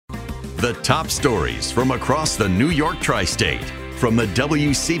The top stories from across the New York tri-state from the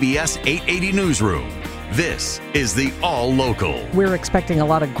WCBS 880 newsroom. This is the All Local. We're expecting a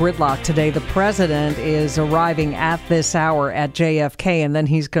lot of gridlock today. The president is arriving at this hour at JFK, and then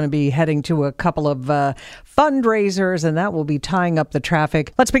he's going to be heading to a couple of fundraisers, and that will be tying up the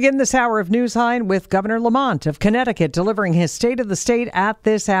traffic. Let's begin this hour of Newsline with Governor Lamont of Connecticut delivering his State of the State at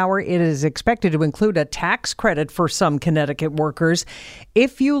this hour. It is expected to include a tax credit for some Connecticut workers.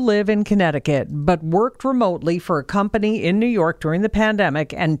 If you live in Connecticut but worked remotely for a company in New York during the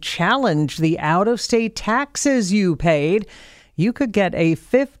pandemic and challenged the out-of-state taxes you paid, you could get a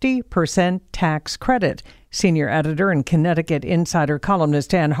 50% tax credit. Senior editor and Connecticut Insider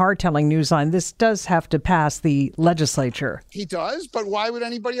columnist Dan Hart telling Newsline this does have to pass the legislature. He does, but why would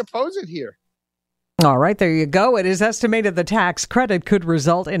anybody oppose it here? All right, there you go. It is estimated the tax credit could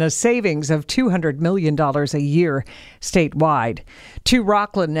result in a savings of $200 million a year statewide. To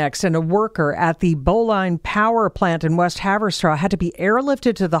Rockland next, and a worker at the Bowline Power Plant in West Haverstraw had to be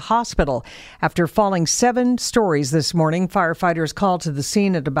airlifted to the hospital after falling 7 stories this morning. Firefighters called to the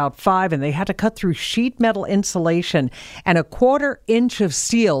scene at about 5, and they had to cut through sheet metal insulation and a 1/4 inch of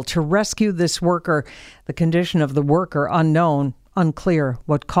steel to rescue this worker. The condition of the worker unknown, unclear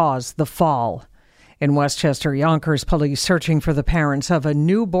what caused the fall. In Westchester, Yonkers police searching for the parents of a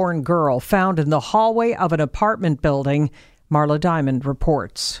newborn girl found in the hallway of an apartment building. Marla Diamond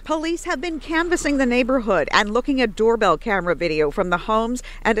reports. Police have been canvassing the neighborhood and looking at doorbell camera video from the homes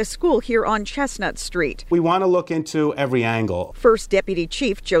and a school here on Chestnut Street. We want to look into every angle. First Deputy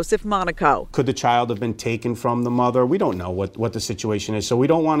Chief Joseph Monaco. Could the child have been taken from the mother? We don't know what the situation is, so we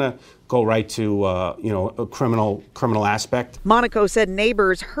don't want to go right to a criminal aspect. Monaco said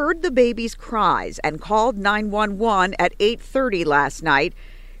neighbors heard the baby's cries and called 911 at 8:30 last night.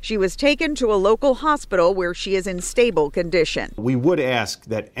 She was taken to a local hospital where she is in stable condition. We would ask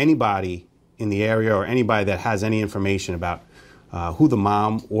that anybody in the area or anybody that has any information about who the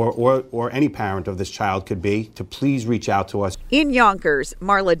mom or any parent of this child could be to please reach out to us. In Yonkers,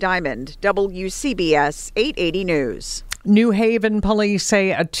 Marla Diamond, WCBS 880 News. New Haven police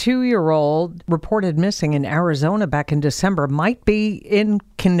say a 2-year-old reported missing in Arizona back in December might be in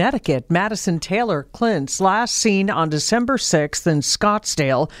Connecticut. Madison Taylor Clint's last seen on December 6th in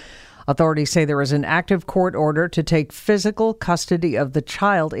Scottsdale. Authorities say there is an active court order to take physical custody of the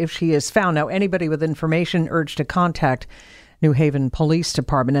child if she is found. Now, anybody with information urged to contact New Haven Police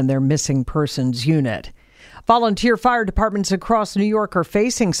Department and their missing persons unit. Volunteer fire departments across New York are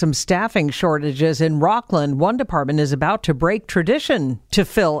facing some staffing shortages. In Rockland, one department is about to break tradition to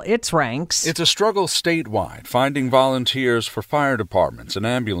fill its ranks. It's a struggle statewide, finding volunteers for fire departments and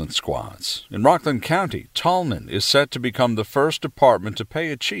ambulance squads. In Rockland County, Tallman is set to become the first department to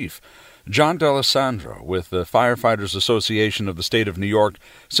pay a chief. John D'Alessandro with the Firefighters Association of the State of New York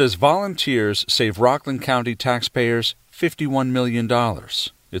says volunteers save Rockland County taxpayers $51 million.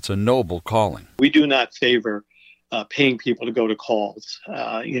 It's a noble calling. We do not favor paying people to go to calls.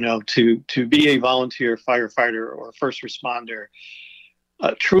 To be a volunteer firefighter or first responder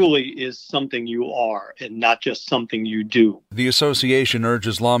truly is something you are and not just something you do. The association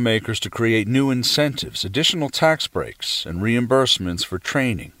urges lawmakers to create new incentives, additional tax breaks, and reimbursements for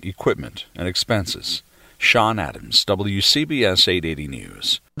training, equipment, and expenses. Sean Adams, WCBS 880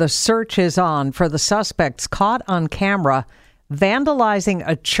 News. The search is on for the suspects caught on camera vandalizing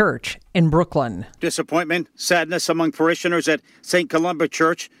a church in Brooklyn. Disappointment, sadness among parishioners at St. Columba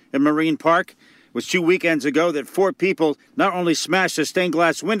Church in Marine Park. It was 2 weekends ago that 4 people not only smashed a stained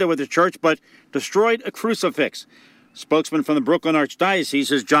glass window at the church, but destroyed a crucifix. Spokesman from the Brooklyn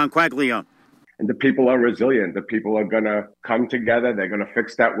Archdiocese is John Quaglione. And the people are resilient. The people are going to come together. They're going to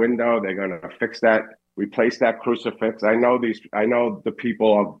fix that window. They're going to fix that, replace that crucifix. I know the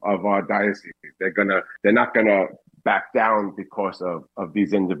people of our diocese. They're not going to back down because of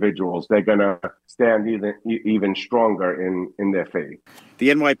these individuals. They're going to stand even stronger in their faith. The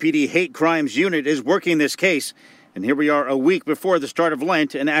NYPD Hate Crimes Unit is working this case, and here we are a week before the start of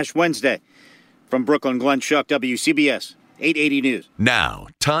Lent and Ash Wednesday. From Brooklyn, Glenn Schuck, WCBS 880 News. Now,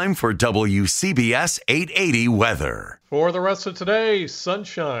 time for WCBS 880 weather. For the rest of today,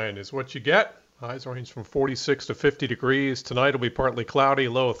 sunshine is what you get. Highs range from 46 to 50 degrees. Tonight will be partly cloudy,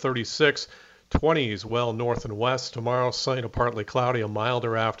 low of 36. 20s well north and west. Tomorrow, sunny to partly cloudy, a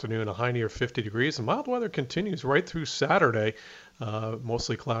milder afternoon, a high near 50 degrees. And mild weather continues right through Saturday.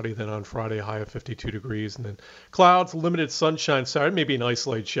 Mostly cloudy then on Friday, high of 52 degrees. And then clouds, limited sunshine Saturday, maybe an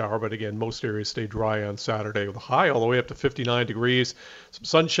isolated shower, but again, most areas stay dry on Saturday with a high all the way up to 59 degrees. Some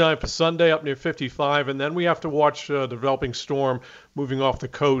sunshine for Sunday up near 55. And then we have to watch the developing storm moving off the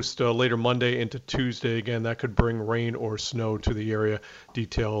coast later Monday into Tuesday. Again, that could bring rain or snow to the area.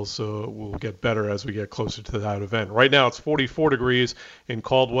 Details will get better as we get closer to that event. Right now, it's 44 degrees in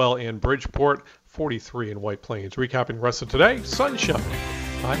Caldwell and Bridgeport, 43 in White Plains. Recapping the rest of today, sunshine,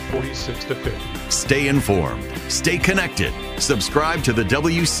 high 46 to 50. Stay informed. Stay connected. Subscribe to the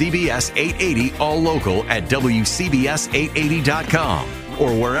WCBS 880 All Local at WCBS880.com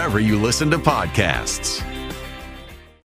or wherever you listen to podcasts.